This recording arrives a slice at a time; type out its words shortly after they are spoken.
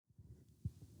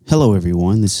Hello,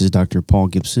 everyone. This is Dr. Paul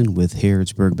Gibson with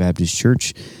Harrodsburg Baptist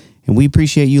Church, and we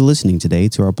appreciate you listening today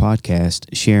to our podcast,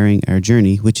 Sharing Our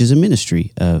Journey, which is a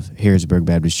ministry of Harrodsburg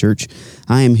Baptist Church.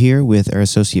 I am here with our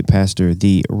associate pastor,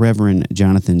 the Reverend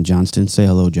Jonathan Johnston. Say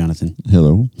hello, Jonathan.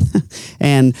 Hello.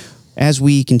 And as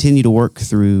we continue to work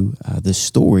through the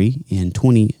story in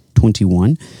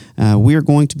 2021, we are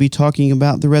going to be talking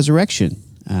about the resurrection.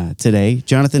 Today,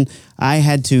 Jonathan, I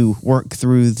had to work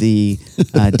through the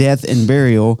death and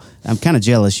burial. I'm kind of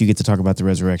jealous you get to talk about the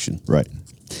resurrection. Right.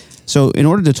 So in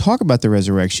order to talk about the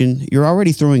resurrection, you're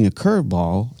already throwing a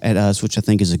curveball at us, which I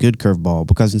think is a good curveball,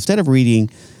 because instead of reading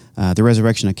the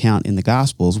resurrection account in the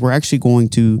Gospels, we're actually going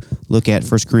to look at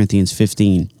 1 Corinthians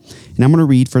 15. And I'm going to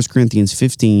read 1 Corinthians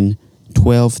 15,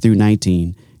 12 through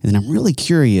 19. And then I'm really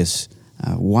curious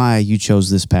why you chose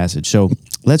this passage. So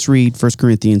let's read 1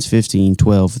 Corinthians 15,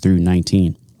 12 through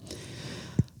 19.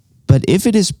 But if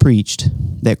it is preached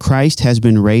that Christ has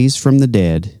been raised from the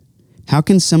dead, how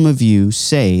can some of you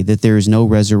say that there is no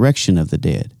resurrection of the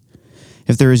dead?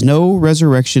 If there is no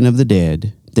resurrection of the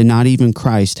dead, then not even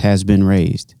Christ has been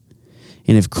raised.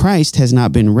 And if Christ has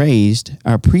not been raised,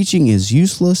 our preaching is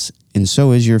useless, and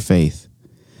so is your faith.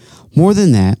 More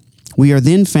than that, we are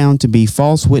then found to be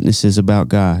false witnesses about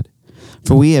God.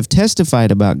 For we have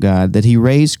testified about God that he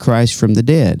raised Christ from the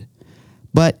dead.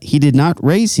 But he did not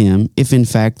raise him if in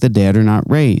fact the dead are not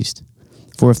raised.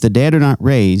 For if the dead are not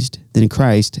raised, then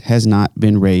Christ has not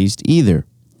been raised either.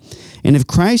 And if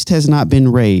Christ has not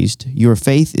been raised, your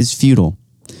faith is futile.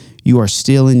 You are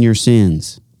still in your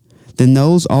sins. Then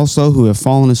those also who have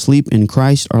fallen asleep in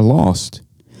Christ are lost.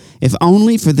 If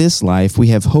only for this life we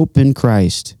have hope in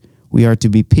Christ, we are to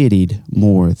be pitied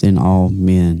more than all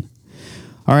men.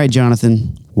 All right,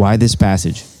 Jonathan, why this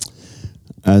passage?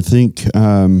 I think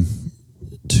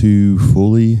to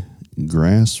fully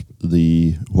grasp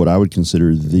what I would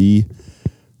consider the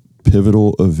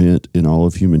pivotal event in all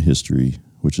of human history,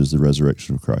 which is the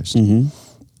resurrection of Christ,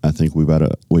 I think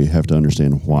we have to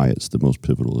understand why it's the most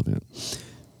pivotal event.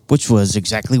 Which was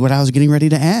exactly what I was getting ready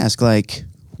to ask. Like,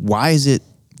 why is it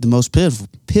the most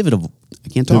pivotal? I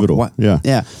can't talk. Pivotal, why?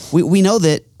 yeah. We know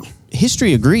that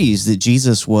history agrees that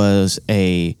Jesus was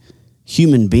a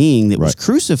human being that was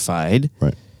crucified.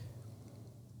 Right.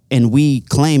 And we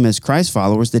claim as Christ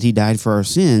followers that he died for our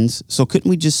sins. So couldn't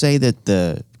we just say that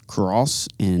the cross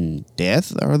and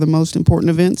death are the most important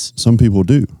events? Some people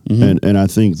do. And I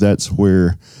think that's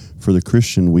where, for the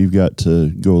Christian, we've got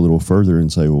to go a little further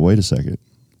and say, well, wait a second.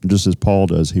 Just as Paul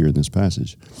does here in this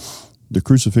passage. The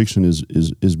crucifixion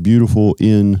is beautiful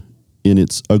in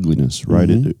its ugliness,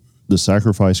 right? The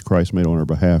sacrifice Christ made on our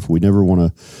behalf. We never want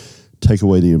to take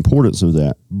away the importance of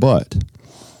that. But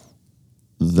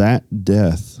that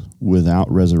death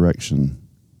without resurrection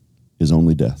is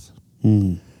only death.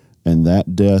 And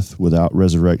that death without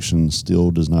resurrection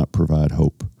still does not provide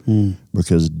hope,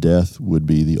 because death would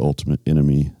be the ultimate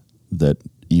enemy that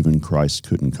even Christ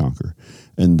couldn't conquer.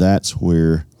 And that's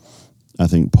where I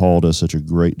think Paul does such a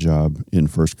great job in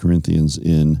 1 Corinthians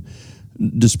in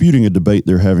disputing a debate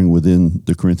they're having within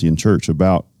the Corinthian church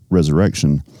about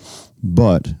resurrection.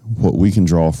 But what we can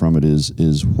draw from it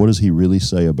is what does he really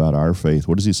say about our faith?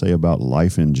 What does he say about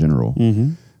life in general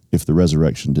if the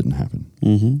resurrection didn't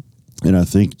happen? And I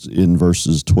think in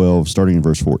verses 12, starting in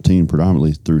verse 14,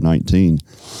 predominantly through 19,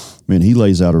 man, he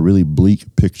lays out a really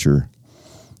bleak picture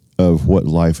of what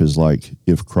life is like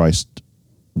if Christ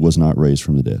was not raised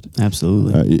from the dead.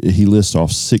 Absolutely. He lists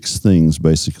off 6 things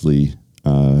basically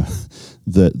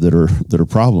that are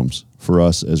problems for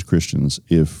us as Christians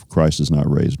if Christ is not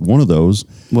raised. One of those.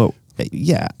 Well,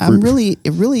 yeah, I'm really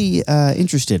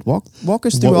interested. Walk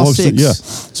us through all 6.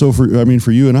 So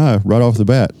for you and I, right off the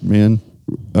bat, man,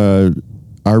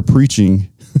 our preaching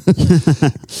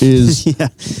is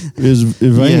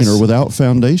vain or without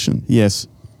foundation. Yes,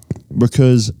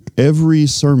 because every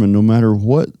sermon, no matter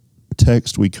what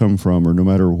text we come from or no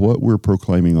matter what we're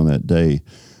proclaiming on that day,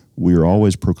 we are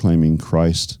always proclaiming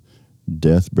Christ's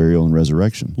death, burial, and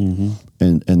resurrection.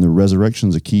 And the resurrection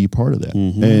is a key part of that.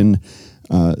 And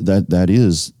that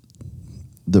is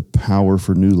the power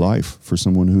for new life for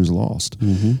someone who's lost.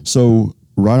 So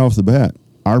right off the bat,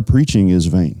 our preaching is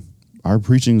vain. Our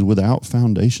preaching is without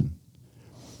foundation.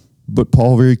 But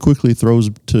Paul very quickly throws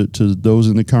to those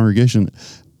in the congregation,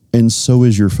 and so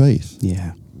is your faith.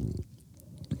 Yeah.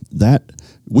 That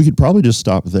we could probably just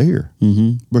stop there,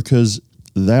 because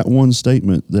that one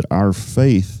statement that our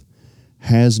faith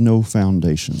has no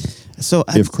foundation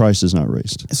if Christ is not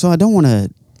raised. So I don't want to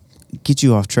get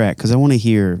you off track because I want to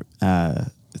hear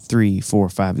 3, 4,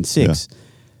 5, and 6. Yeah.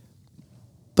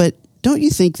 But don't you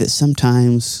think that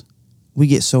sometimes we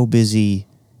get so busy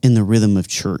in the rhythm of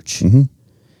church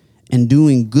and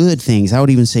doing good things, I would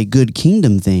even say good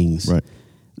kingdom things, Right.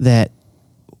 that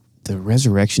the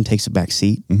resurrection takes a back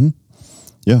seat.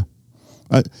 Yeah.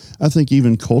 I think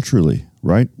even culturally,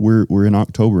 right? We're in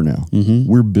October now.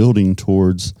 We're building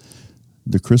towards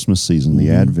the Christmas season, the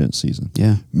Advent season.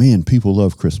 Yeah. Man, people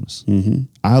love Christmas.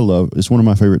 It's one of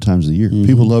my favorite times of the year.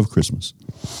 People love Christmas.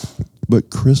 But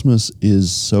Christmas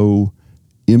is so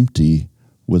empty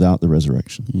without the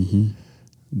resurrection.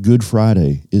 Good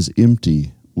Friday is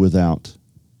empty without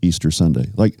Easter Sunday.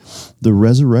 Like, the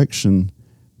resurrection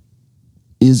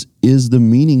is the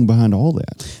meaning behind all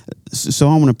that. So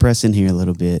I want to press in here a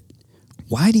little bit.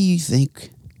 Why do you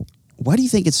think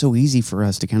it's so easy for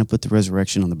us to kind of put the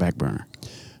resurrection on the back burner?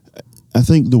 I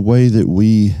think the way that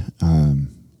we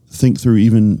think through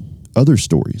even other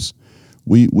stories,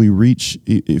 we reach,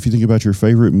 if you think about your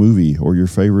favorite movie or your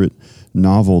favorite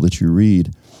novel that you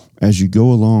read, as you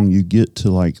go along, you get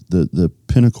to like the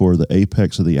pinnacle or the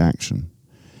apex of the action.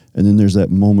 And then there's that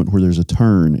moment where there's a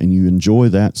turn, and you enjoy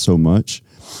that so much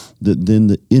that then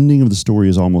the ending of the story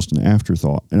is almost an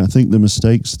afterthought. And I think the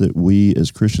mistakes that we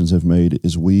as Christians have made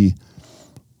is we've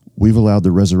allowed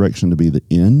the resurrection to be the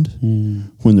end,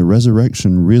 when the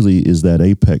resurrection really is that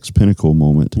apex pinnacle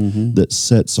moment that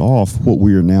sets off what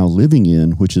we are now living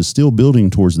in, which is still building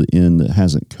towards the end that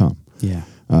hasn't come. Yeah.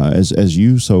 As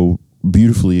you so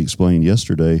beautifully explained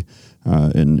yesterday,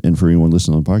 and for anyone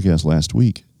listening on the podcast last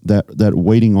week, that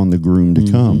waiting on the groom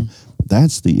to come,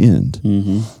 that's the end.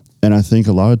 And I think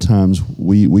a lot of times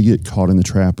we get caught in the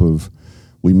trap of,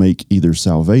 we make either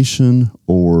salvation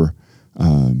or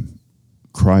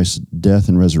Christ's death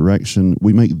and resurrection,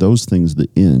 we make those things the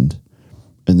end.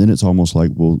 And then it's almost like,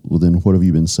 well, then what have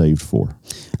you been saved for?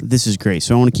 This is great.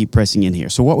 So I want to keep pressing in here.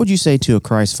 So what would you say to a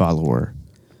Christ follower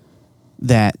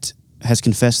that has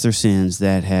confessed their sins,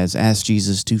 that has asked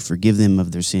Jesus to forgive them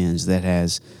of their sins, that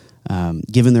has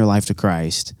given their life to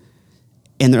Christ,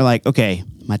 and they're like, okay,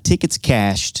 my ticket's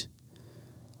cashed.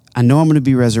 I know I'm going to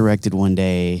be resurrected one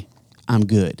day. I'm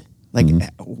good. Like,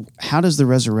 how does the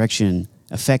resurrection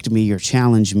affect me or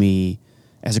challenge me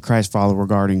as a Christ follower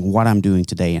regarding what I'm doing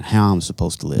today and how I'm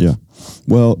supposed to live? Yeah.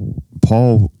 Well,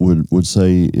 Paul would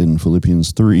say in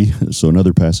Philippians 3, so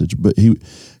another passage, but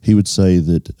he would say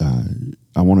that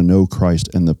I want to know Christ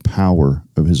and the power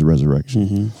of his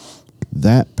resurrection.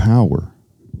 That power,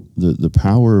 the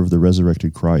power of the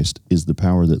resurrected Christ, is the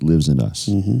power that lives in us.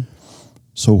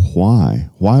 So why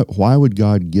would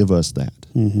God give us that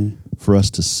for us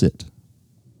to sit?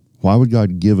 Why would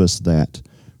God give us that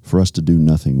for us to do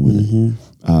nothing with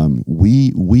it?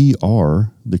 We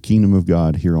are the kingdom of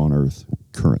God here on earth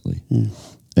currently.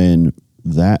 And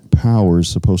that power is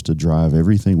supposed to drive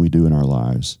everything we do in our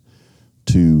lives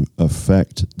to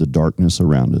affect the darkness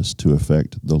around us, to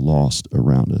affect the lost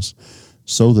around us,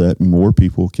 so that more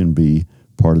people can be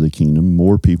part of the kingdom,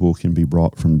 more people can be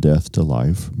brought from death to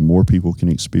life, more people can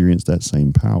experience that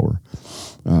same power.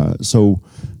 So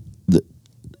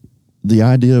the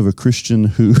idea of a Christian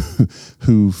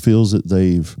who feels that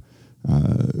they've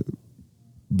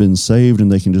been saved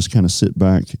and they can just kind of sit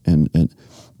back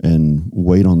and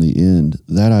wait on the end,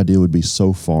 that idea would be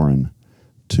so foreign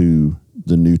to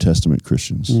the New Testament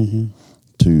Christians,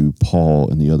 to Paul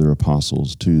and the other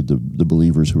apostles, to the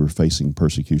believers who are facing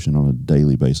persecution on a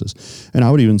daily basis. And I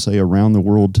would even say around the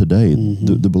world today,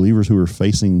 the believers who are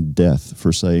facing death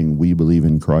for saying we believe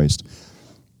in Christ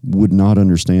would not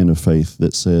understand a faith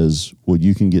that says, well,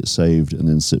 you can get saved and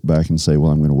then sit back and say,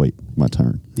 well, I'm going to wait my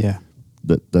turn. Yeah.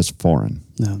 That's foreign.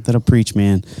 No, that'll preach,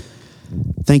 man.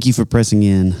 Thank you for pressing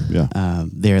in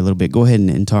there a little bit. Go ahead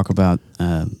and talk about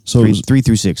 3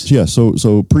 through 6. Yeah,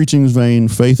 so preaching is vain,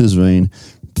 faith is vain.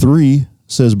 3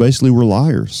 says basically we're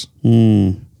liars.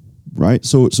 Right?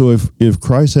 So if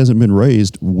Christ hasn't been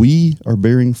raised, we are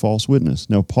bearing false witness.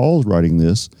 Now, Paul's writing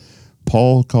this.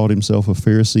 Paul called himself a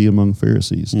Pharisee among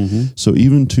Pharisees. So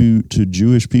even to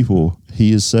Jewish people,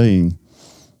 he is saying,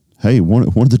 hey, one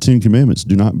of the 10 commandments,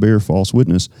 do not bear false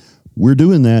witness. We're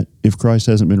doing that if Christ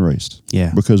hasn't been raised.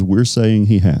 Yeah. Because we're saying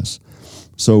he has.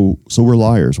 So we're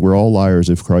liars. We're all liars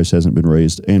if Christ hasn't been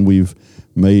raised, and we've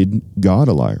made God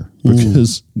a liar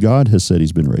because God has said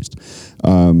he's been raised.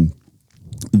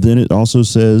 Then it also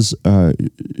says,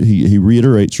 he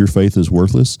reiterates your faith is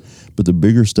worthless, but the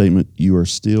bigger statement, you are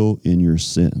still in your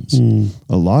sins.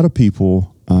 A lot of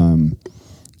people,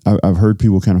 I've heard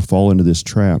people kind of fall into this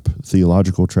trap,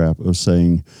 theological trap of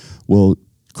saying, well,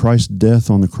 Christ's death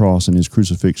on the cross and his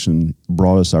crucifixion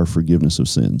brought us our forgiveness of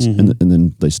sins. And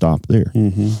then they stop there,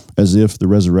 as if the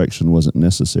resurrection wasn't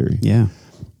necessary. Yeah.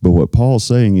 But what Paul's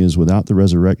saying is, without the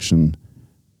resurrection,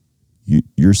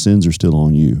 your sins are still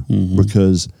on you,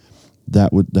 because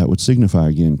that would signify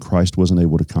again Christ wasn't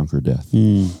able to conquer death.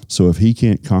 So if he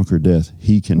can't conquer death,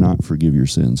 he cannot forgive your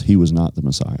sins. He was not the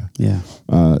Messiah. Yeah.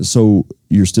 So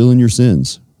you're still in your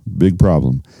sins. Big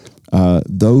problem.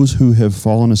 Those who have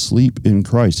fallen asleep in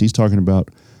Christ, he's talking about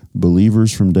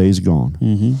believers from days gone.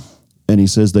 And he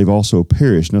says they've also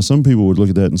perished. Now, some people would look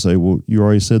at that and say, well, you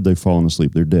already said they've fallen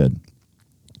asleep. They're dead.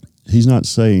 He's not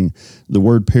saying, the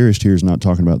word perished here is not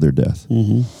talking about their death.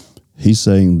 He's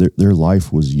saying their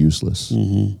life was useless.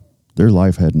 Their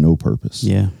life had no purpose.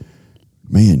 Yeah.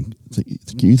 Man,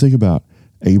 can you think about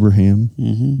Abraham,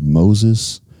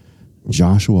 Moses,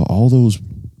 Joshua, all those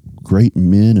great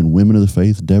men and women of the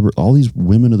faith, Deborah, all these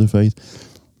women of the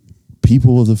faith,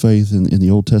 people of the faith in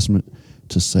the Old Testament,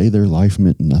 to say their life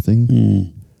meant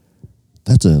nothing?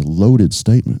 That's a loaded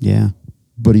statement. Yeah.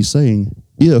 But he's saying,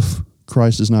 if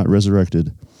Christ is not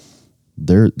resurrected,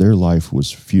 their life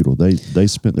was futile. They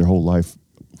spent their whole life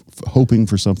hoping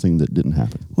for something that didn't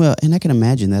happen. Well, and I can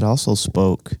imagine that also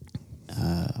spoke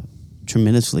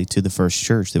tremendously to the first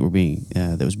church that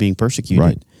was being persecuted.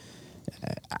 Right.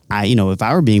 If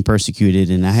I were being persecuted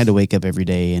and I had to wake up every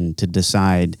day and to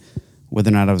decide whether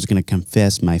or not I was going to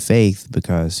confess my faith,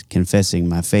 because confessing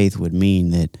my faith would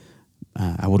mean that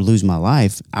I would lose my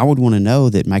life, I would want to know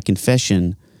that my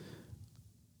confession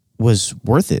was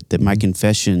worth it, that my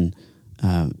confession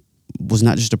was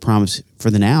not just a promise for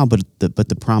the now, but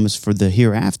the promise for the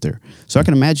hereafter. So I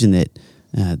can imagine that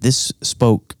this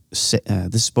spoke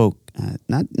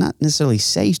not necessarily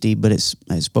safety, but it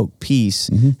spoke peace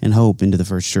and hope into the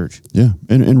first church. Yeah,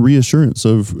 and reassurance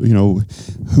of,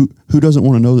 who doesn't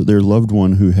want to know that their loved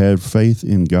one who had faith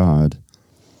in God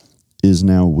is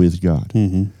now with God.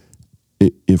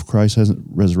 If Christ hasn't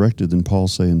resurrected, then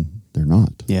Paul's saying they're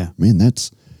not. Yeah. Man,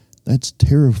 that's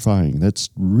terrifying. That's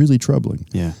really troubling.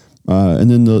 Yeah.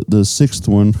 And then the sixth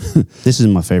one. This is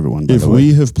my favorite one, by if the way.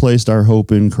 we have placed our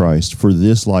hope in Christ for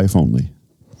this life only,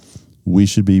 we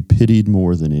should be pitied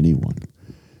more than anyone.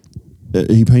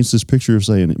 He paints this picture of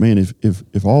saying, man,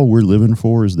 if all we're living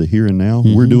for is the here and now,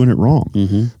 we're doing it wrong.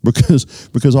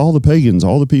 Because all the pagans,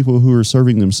 all the people who are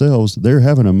serving themselves, they're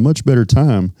having a much better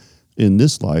time in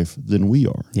this life than we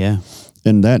are. Yeah.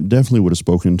 And that definitely would have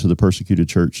spoken to the persecuted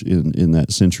church in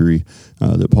that century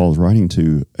that Paul is writing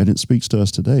to. And it speaks to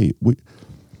us today.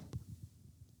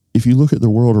 If you look at the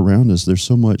world around us, there's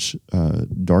so much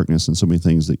darkness and so many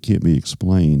things that can't be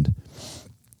explained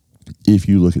if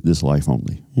you look at this life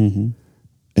only.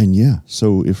 And yeah,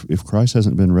 so if Christ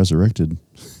hasn't been resurrected,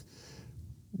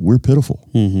 we're pitiful.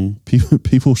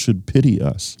 People should pity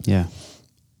us. Yeah.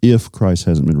 If Christ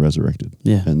hasn't been resurrected.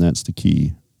 Yeah. And that's the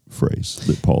key phrase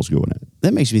that Paul's going at.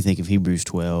 That makes me think of Hebrews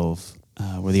 12,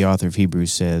 where the author of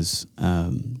Hebrews says,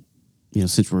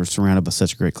 since we're surrounded by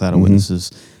such a great cloud of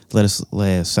witnesses, let us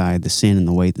lay aside the sin and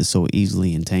the weight that so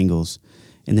easily entangles.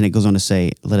 And then it goes on to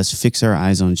say, let us fix our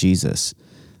eyes on Jesus,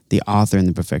 the author and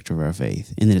the perfecter of our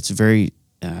faith. And then it's very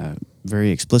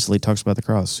explicitly talks about the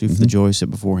cross, who for the joy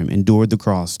set before him endured the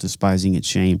cross, despising its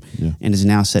shame, and is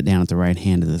now set down at the right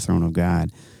hand of the throne of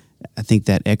God. I think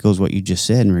that echoes what you just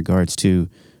said in regards to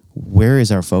where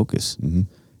is our focus.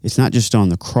 It's not just on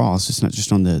the cross, it's not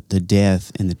just on the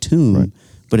death and the tomb,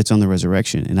 but it's on the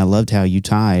resurrection. And I loved how you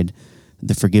tied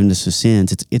the forgiveness of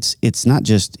sins. It's not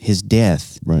just his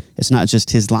death. Right. It's not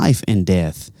just his life and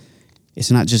death. It's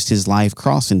not just his life,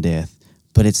 cross, and death,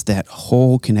 but it's that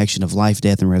whole connection of life,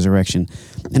 death, and resurrection.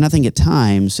 And I think at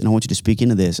times, and I want you to speak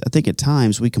into this, I think at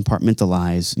times we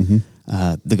compartmentalize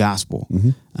the gospel.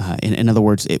 In other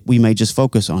words, we may just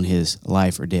focus on his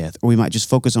life or death, or we might just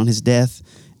focus on his death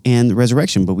and the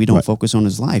resurrection, but we don't focus on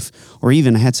his life. Or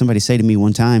even I had somebody say to me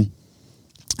one time,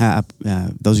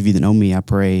 those of you that know me, I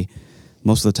pray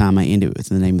most of the time I end it with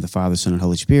the name of the Father, Son, and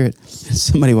Holy Spirit. And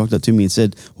somebody walked up to me and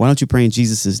said, why don't you pray in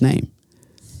Jesus' name?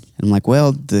 And I'm like,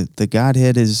 well, the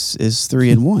Godhead is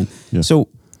 3 in 1. Yeah. So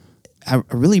I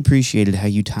really appreciated how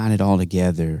you tied it all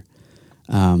together,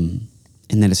 and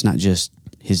that it's not just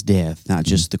his death, not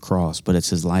just the cross, but it's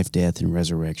his life, death, and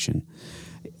resurrection.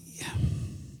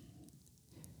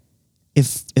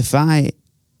 If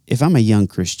I'm a young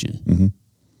Christian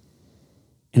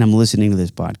and I'm listening to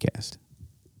this podcast,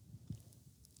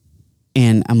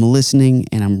 and I'm listening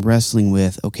and I'm wrestling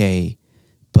with, okay,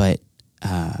 but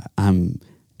I'm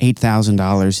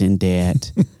 $8,000 in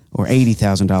debt or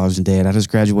 $80,000 in debt. I just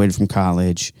graduated from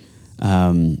college.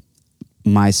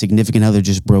 My significant other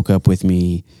just broke up with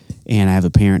me, and I have a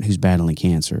parent who's battling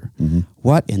cancer.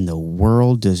 What in the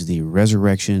world does the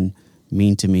resurrection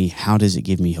mean to me? How does it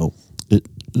give me hope?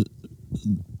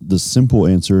 The simple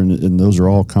answer, and those are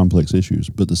all complex issues,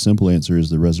 but the simple answer is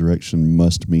the resurrection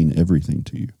must mean everything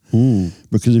to you.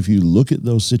 Because if you look at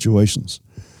those situations,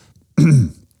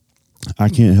 I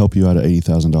can't help you out of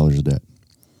 $80,000 of debt.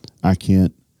 I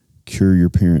can't cure your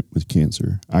parent with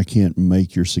cancer. I can't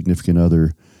make your significant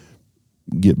other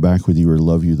get back with you or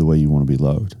love you the way you want to be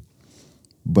loved.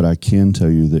 But I can tell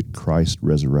you that Christ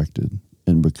resurrected.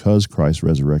 And because Christ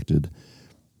resurrected,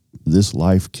 this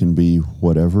life can be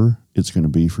whatever it's going to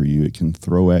be for you. It can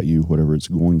throw at you whatever it's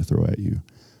going to throw at you.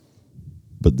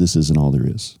 But this isn't all there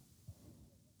is.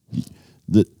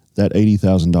 That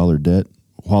 $80,000 debt,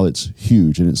 while it's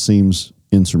huge and it seems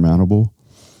insurmountable,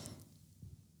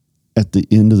 at the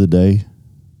end of the day,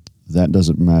 that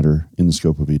doesn't matter in the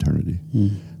scope of eternity.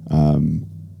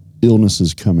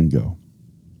 Illnesses come and go.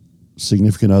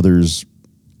 Significant others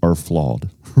are flawed,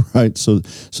 right? So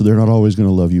they're not always going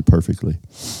to love you perfectly,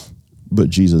 but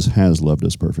Jesus has loved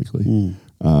us perfectly.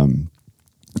 And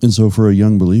so for a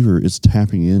young believer, it's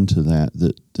tapping into that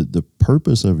the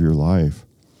purpose of your life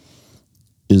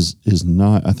is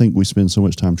not, I think we spend so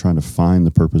much time trying to find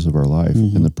the purpose of our life.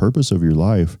 And the purpose of your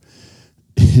life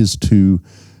is to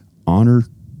honor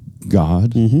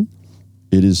God.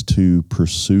 It is to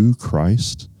pursue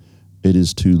Christ. It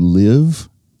is to live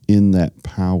in that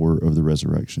power of the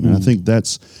resurrection. And I think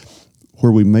that's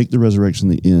where we make the resurrection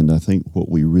the end. I think what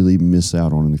we really miss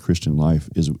out on in the Christian life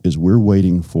is we're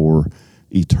waiting for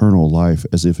eternal life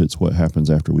as if it's what happens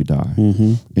after we die.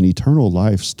 And eternal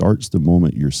life starts the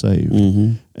moment you're saved.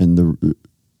 And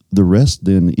the rest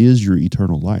then is your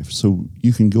eternal life. So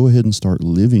you can go ahead and start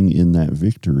living in that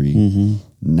victory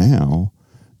now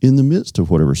in the midst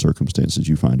of whatever circumstances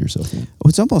you find yourself in. Well,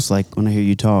 it's almost like when I hear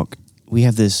you talk, we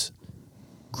have this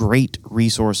great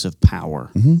resource of power,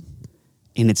 and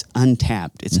it's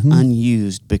untapped, it's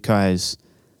unused because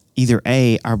either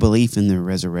A, our belief in the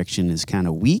resurrection is kind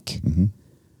of weak,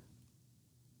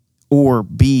 or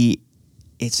B,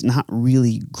 it's not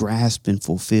really grasped and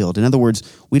fulfilled. In other words,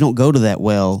 we don't go to that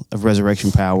well of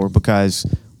resurrection power because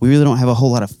we really don't have a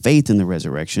whole lot of faith in the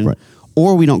resurrection. Right.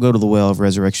 Or we don't go to the well of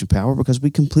resurrection power because we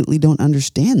completely don't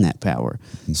understand that power.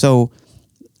 So,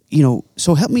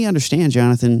 so help me understand,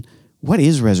 Jonathan, what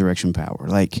is resurrection power?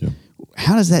 Like,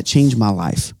 how does that change my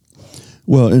life?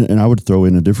 Well, and I would throw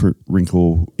in a different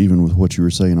wrinkle, even with what you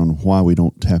were saying on why we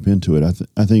don't tap into it.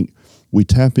 I think we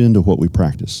tap into what we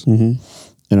practice.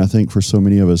 And I think for so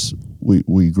many of us,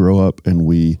 we grow up and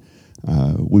we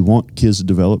want kids to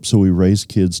develop, so we raise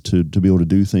kids to be able to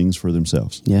do things for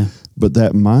themselves. Yeah. But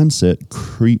that mindset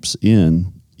creeps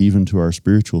in even to our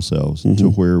spiritual selves to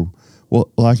where, well,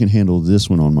 I can handle this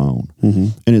one on my own.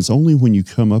 And it's only when you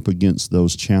come up against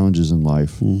those challenges in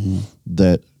life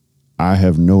that I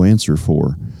have no answer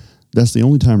for. That's the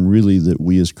only time really that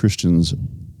we as Christians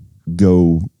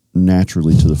go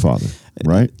naturally to the Father,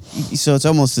 right? So it's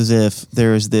almost as if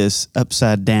there is this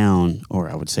upside down, or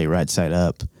I would say right side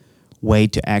up, way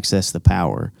to access the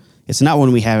power. It's not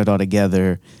when we have it all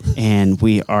together and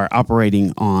we are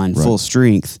operating on full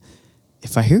strength.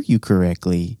 If I hear you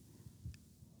correctly,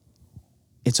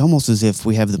 it's almost as if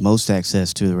we have the most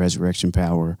access to the resurrection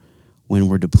power when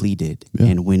we're depleted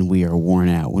and when we are worn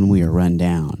out, when we are run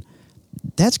down.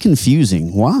 That's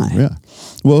confusing. Why? Yeah.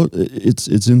 Well,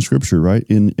 it's in Scripture, right?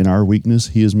 In our weakness,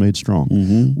 He is made strong.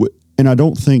 And I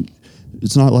don't think,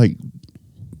 it's not like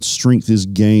strength is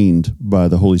gained by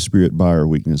the Holy Spirit by our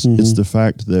weakness. It's the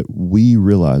fact that we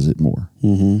realize it more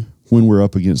when we're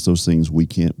up against those things we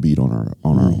can't beat on our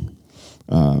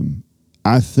own.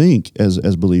 I think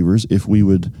as believers, if we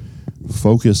would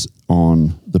focus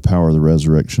on the power of the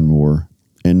resurrection more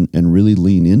and really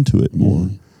lean into it more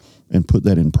and put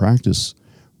that in practice,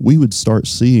 we would start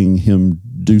seeing Him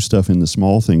do stuff in the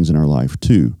small things in our life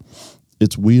too.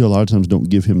 We a lot of times don't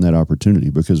give Him that opportunity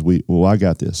because I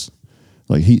got this.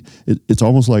 Like it's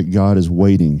almost like God is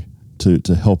waiting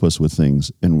to help us with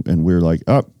things, and we're like,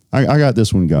 oh, I got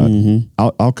this one, God.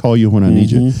 I'll call you when I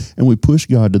need you, and we push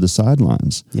God to the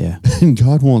sidelines. Yeah, and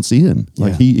God wants in.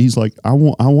 Like He's like, I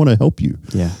want to help you.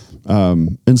 Yeah,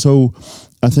 and so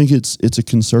I think it's a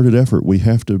concerted effort. We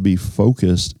have to be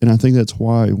focused, and I think that's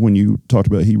why when you talked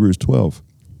about Hebrews 12,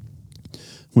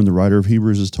 when the writer of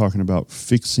Hebrews is talking about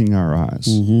fixing our eyes,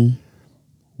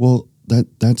 well,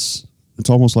 it's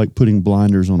almost like putting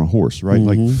blinders on a horse, right?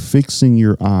 Like fixing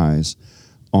your eyes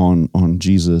on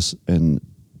Jesus and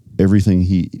everything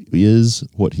He is,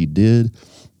 what He did,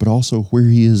 but also where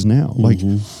He is now. Like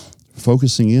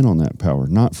focusing in on that power,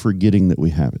 not forgetting that we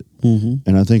have it.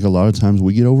 And I think a lot of times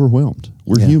we get overwhelmed.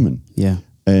 We're human. Yeah.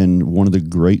 And one of the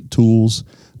great tools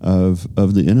of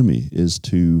the enemy is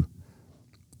to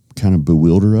kind of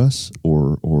bewilder us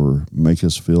or make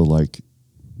us feel like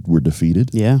we're defeated.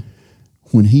 Yeah.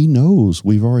 When He knows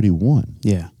we've already won.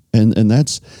 Yeah. And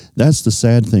that's the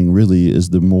sad thing really,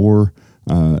 is the more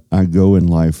I go in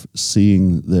life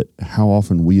seeing that how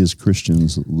often we as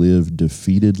Christians live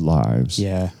defeated lives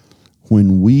Yeah.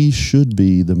 when we should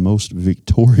be the most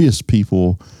victorious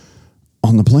people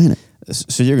on the planet.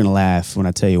 So you're going to laugh when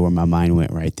I tell you where my mind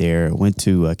went right there. It went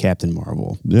to Captain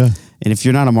Marvel. Yeah. And if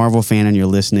you're not a Marvel fan and you're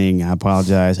listening, I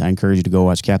apologize. I encourage you to go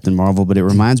watch Captain Marvel. But it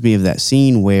reminds me of that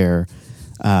scene where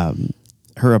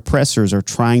her oppressors are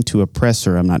trying to oppress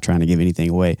her. I'm not trying to give anything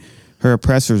away. Her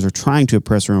oppressors are trying to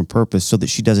oppress her on purpose so that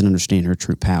she doesn't understand her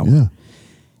true power. Yeah.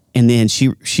 And then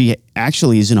she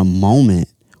actually is in a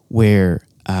moment where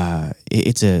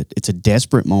it's a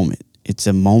desperate moment. It's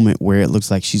a moment where it looks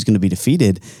like she's going to be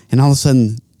defeated, and all of a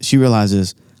sudden she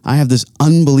realizes, I have this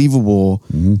unbelievable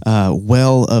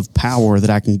well of power that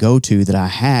I can go to, that I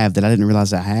have, that I didn't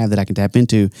realize I have, that I can tap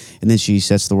into, and then she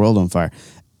sets the world on fire.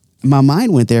 My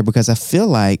mind went there because I feel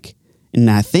like,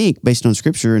 and I think based on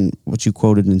Scripture and what you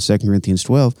quoted in 2 Corinthians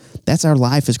 12, that's our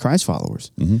life as Christ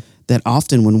followers. That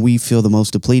often when we feel the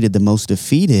most depleted, the most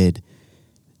defeated,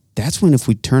 that's when if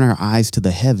we turn our eyes to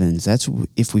the heavens, that's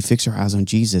if we fix our eyes on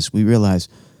Jesus, we realize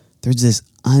there's this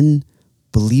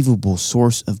unbelievable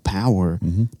source of power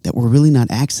that we're really not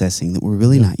accessing, that we're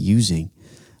really not using.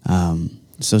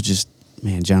 So just,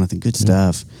 man, Jonathan, good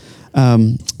stuff.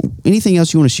 Anything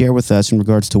else you want to share with us in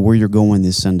regards to where you're going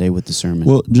this Sunday with the sermon?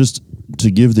 Well, just to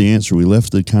give the answer, we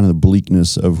left the kind of the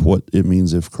bleakness of what it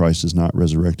means if Christ is not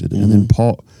resurrected. And then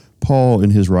Paul, in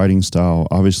his writing style,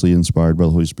 obviously inspired by the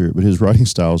Holy Spirit, but his writing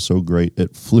style is so great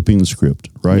at flipping the script,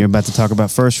 right? You're about to talk about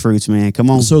first fruits, man.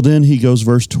 Come on. So then he goes,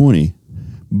 verse 20,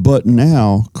 but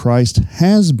now Christ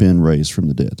has been raised from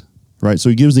the dead, right? So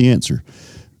he gives the answer.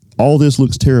 All this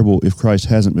looks terrible if Christ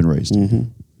hasn't been raised,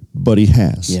 but he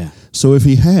has. Yeah. So if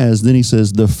he has, then he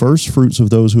says, the first fruits of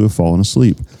those who have fallen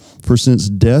asleep. For since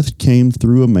death came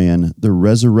through a man, the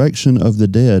resurrection of the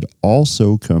dead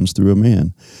also comes through a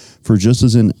man. For just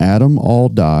as in Adam all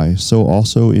die, so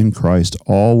also in Christ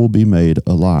all will be made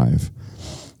alive.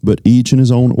 But each in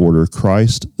his own order,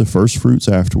 Christ the first fruits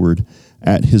afterward,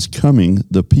 at his coming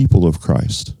the people of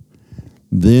Christ.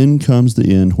 Then comes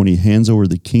the end when he hands over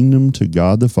the kingdom to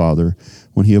God the Father,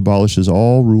 when he abolishes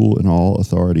all rule and all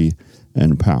authority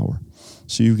and power.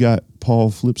 So you've got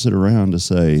Paul flips it around to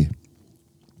say,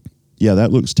 yeah,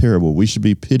 that looks terrible. We should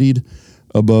be pitied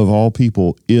above all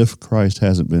people if Christ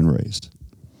hasn't been raised.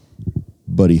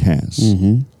 But he has.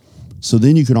 So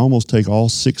then you can almost take all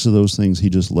 6 of those things he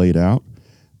just laid out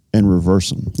and reverse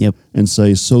them. Yep. And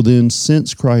say, so then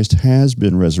since Christ has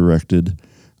been resurrected,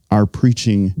 our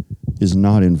preaching is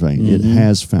not in vain. It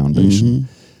has foundation.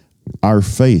 Our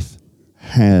faith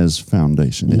has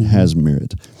foundation. It has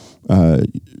merit.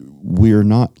 We're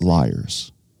not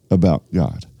liars about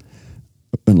God,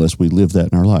 unless we live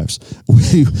that in our lives.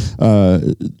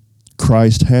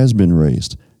 Christ has been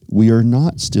raised. We are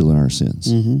not still in our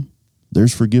sins.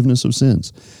 There's forgiveness of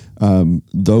sins.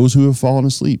 Those who have fallen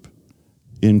asleep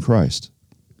in Christ,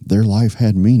 their life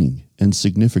had meaning and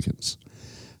significance.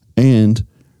 And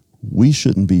we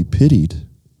shouldn't be pitied.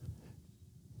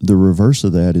 The reverse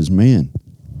of that is, man,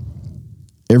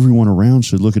 everyone around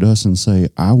should look at us and say,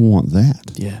 I want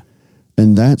that. Yeah.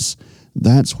 And that's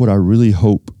what I really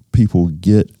hope people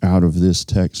get out of this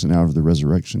text and out of the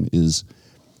resurrection is,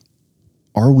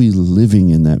 are we living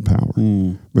in that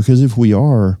power? Because if we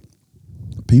are,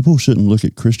 people shouldn't look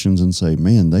at Christians and say,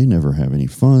 man, they never have any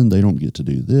fun. They don't get to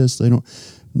do this. They don't.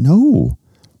 No.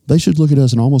 They should look at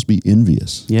us and almost be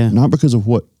envious. Yeah. Not because of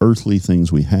what earthly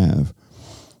things we have,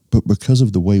 but because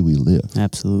of the way we live.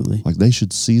 Absolutely. Like they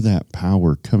should see that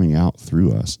power coming out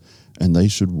through us and they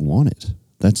should want it.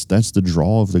 That's the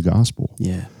draw of the gospel.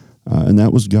 Yeah. And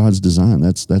that was God's design.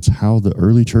 That's how the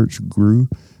early church grew,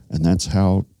 and that's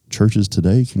how churches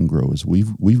today can grow. Is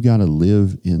we've got to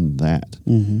live in that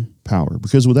power,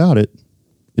 because without it,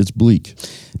 it's bleak.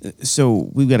 So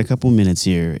we've got a couple minutes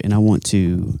here, and I want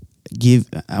to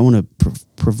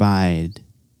provide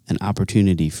an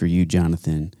opportunity for you,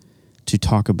 Jonathan, to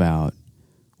talk about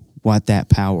what that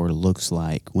power looks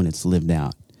like when it's lived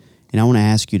out. And I want to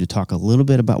ask you to talk a little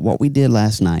bit about what we did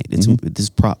last night. This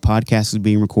podcast is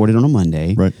being recorded on a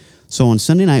Monday. Right. So on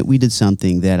Sunday night, we did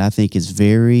something that I think is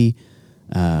very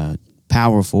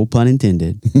powerful, pun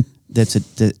intended.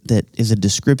 That is a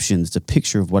description. It's a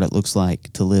picture of what it looks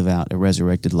like to live out a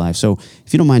resurrected life. So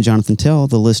if you don't mind, Jonathan, tell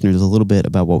the listeners a little bit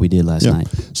about what we did last night.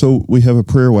 So we have a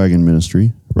prayer wagon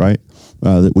ministry, right,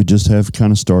 that we just have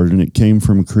kind of started, and it came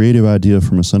from a creative idea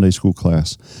from a Sunday school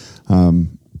class.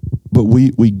 But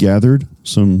we gathered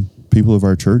some people of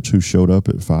our church who showed up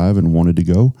at 5 and wanted to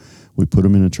go. We put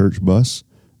them in a church bus,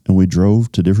 and we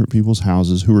drove to different people's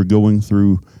houses who were going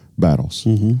through battles,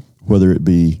 whether it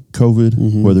be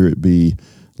COVID, whether it be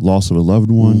loss of a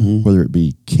loved one, whether it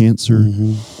be cancer.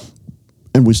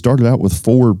 And we started out with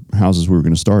 4 houses we were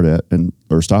going to stop at, and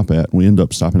we ended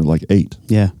up stopping at like 8.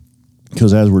 Yeah.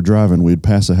 Because as we're driving, we'd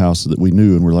pass a house that we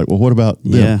knew, and we're like, well, what about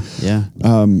them? Yeah.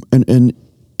 And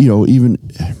even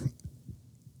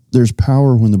there's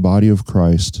power when the body of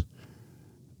Christ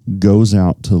goes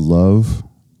out to love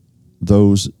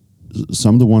those.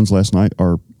 Some of the ones last night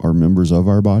are members of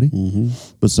our body,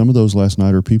 but some of those last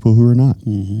night are people who are not.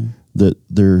 That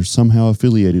they're somehow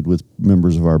affiliated with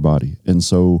members of our body. And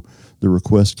so the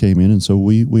request came in, and so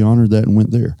we honored that and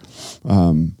went there.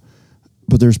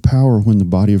 But there's power when the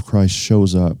body of Christ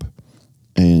shows up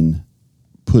and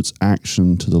puts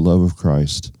action to the love of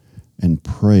Christ and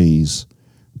prays,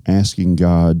 asking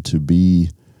God to be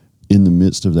in the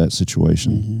midst of that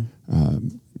situation.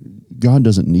 God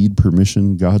doesn't need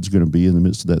permission. God's going to be in the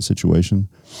midst of that situation.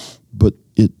 But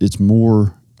it's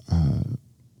more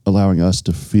allowing us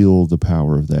to feel the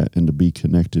power of that and to be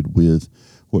connected with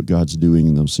what God's doing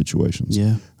in those situations.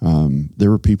 Yeah. There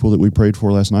were people that we prayed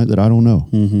for last night that I don't know.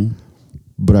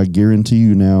 But I guarantee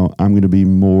you now I'm going to be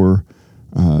more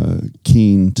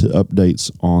keen to updates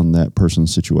on that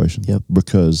person's situation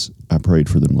because I prayed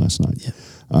for them last night.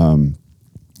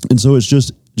 And so it's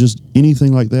just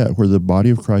anything like that where the body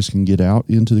of Christ can get out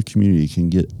into the community, can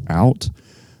get out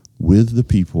with the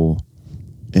people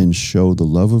and show the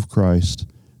love of Christ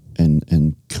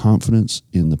and confidence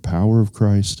in the power of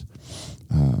Christ.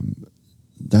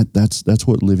 That's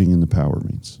what living in the power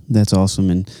means. That's awesome.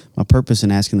 And my purpose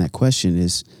in asking that question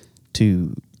is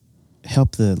to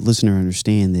help the listener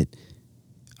understand that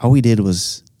all we did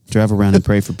was drive around and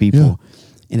pray for people.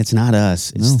 And it's not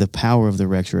us. It's the power of the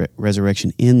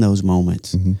resurrection in those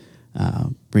moments,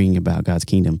 bringing about God's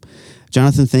kingdom.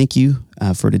 Jonathan, thank you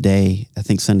for today. I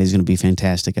think Sunday's going to be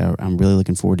fantastic. I'm really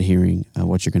looking forward to hearing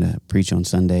what you're going to preach on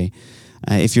Sunday.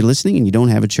 If you're listening and you don't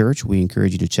have a church, we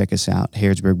encourage you to check us out,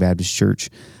 Harrodsburg Baptist Church,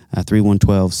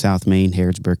 3112 South Main,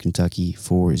 Harrodsburg, Kentucky,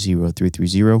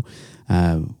 40330.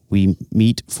 We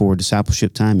meet for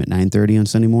discipleship time at 9:30 on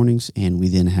Sunday mornings, and we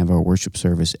then have our worship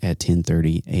service at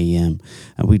 10:30 a.m.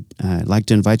 We'd like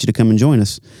to invite you to come and join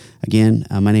us. Again,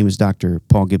 my name is Dr.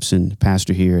 Paul Gibson,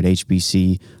 pastor here at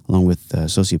HBC, along with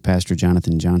Associate Pastor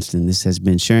Jonathan Johnston. This has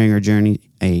been Sharing Our Journey,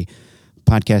 a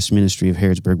podcast ministry of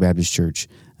Harrodsburg Baptist Church.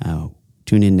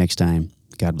 Tune in next time.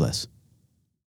 God bless.